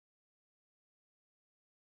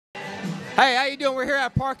Hey, how you doing? We're here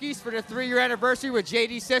at Park East for the 3-year anniversary with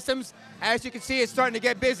JD Systems. As you can see, it's starting to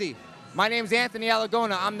get busy. My name's Anthony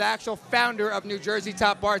Alagona. I'm the actual founder of New Jersey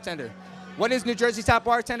Top Bartender. What is New Jersey Top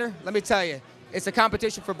Bartender? Let me tell you. It's a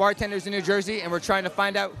competition for bartenders in New Jersey, and we're trying to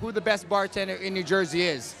find out who the best bartender in New Jersey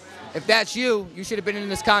is. If that's you, you should have been in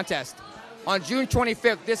this contest. On June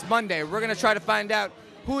 25th, this Monday, we're going to try to find out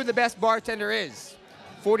who the best bartender is.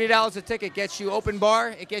 $40 a ticket gets you open bar,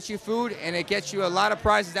 it gets you food, and it gets you a lot of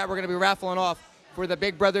prizes that we're going to be raffling off for the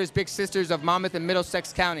big brothers, big sisters of Monmouth and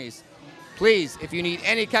Middlesex counties. Please, if you need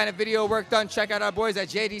any kind of video work done, check out our boys at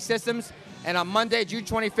JD Systems. And on Monday, June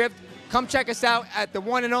 25th, come check us out at the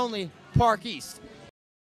one and only Park East.